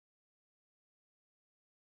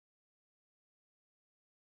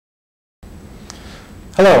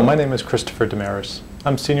Hello, my name is Christopher Desmarias.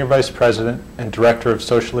 I'm Senior Vice President and Director of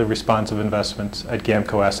Socially Responsive Investments at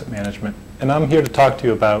GAMCO Asset Management, and I'm here to talk to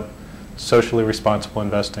you about socially responsible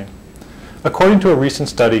investing. According to a recent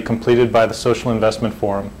study completed by the Social Investment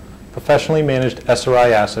Forum, professionally managed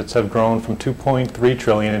SRI assets have grown from $2.3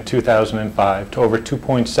 trillion in 2005 to over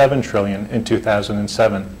 $2.7 trillion in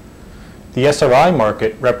 2007. The SRI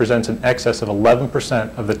market represents an excess of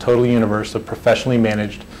 11% of the total universe of professionally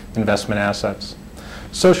managed investment assets.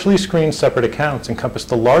 Socially screened separate accounts encompass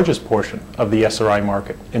the largest portion of the SRI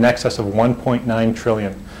market, in excess of $1.9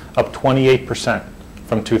 trillion, up 28%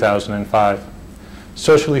 from 2005.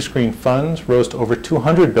 Socially screened funds rose to over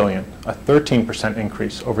 $200 billion, a 13%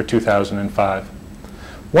 increase over 2005.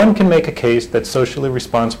 One can make a case that socially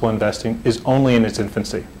responsible investing is only in its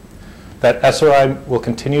infancy, that SRI will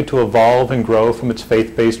continue to evolve and grow from its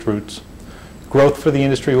faith-based roots. Growth for the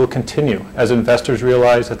industry will continue as investors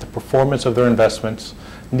realize that the performance of their investments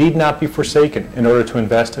need not be forsaken in order to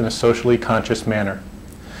invest in a socially conscious manner.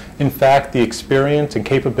 In fact, the experience and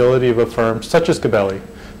capability of a firm such as Gabelli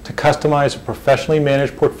to customize a professionally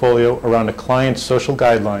managed portfolio around a client's social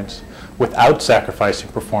guidelines without sacrificing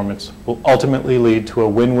performance will ultimately lead to a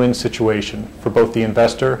win-win situation for both the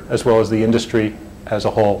investor as well as the industry as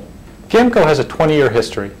a whole. GAMCO has a 20-year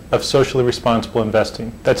history of socially responsible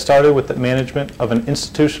investing that started with the management of an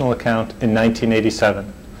institutional account in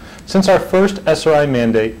 1987. Since our first SRI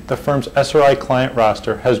mandate, the firm's SRI client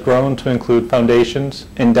roster has grown to include foundations,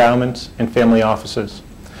 endowments, and family offices.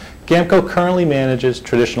 GAMCO currently manages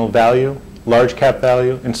traditional value, large cap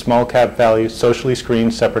value, and small cap value socially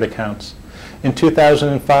screened separate accounts. In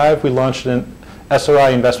 2005, we launched an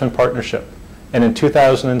SRI investment partnership, and in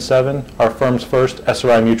 2007, our firm's first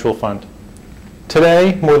SRI mutual fund.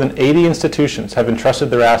 Today, more than 80 institutions have entrusted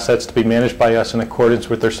their assets to be managed by us in accordance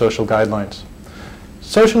with their social guidelines.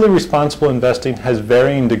 Socially responsible investing has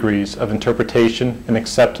varying degrees of interpretation and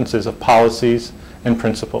acceptances of policies and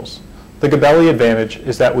principles. The Gabelli advantage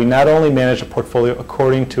is that we not only manage a portfolio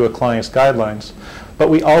according to a client's guidelines, but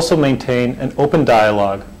we also maintain an open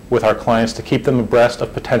dialogue with our clients to keep them abreast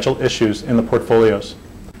of potential issues in the portfolios.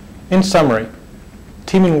 In summary,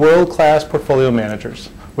 teaming world-class portfolio managers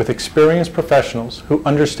with experienced professionals who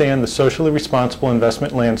understand the socially responsible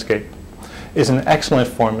investment landscape is an excellent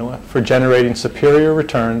formula for generating superior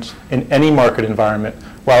returns in any market environment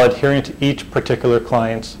while adhering to each particular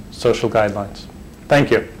client's social guidelines.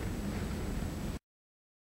 Thank you.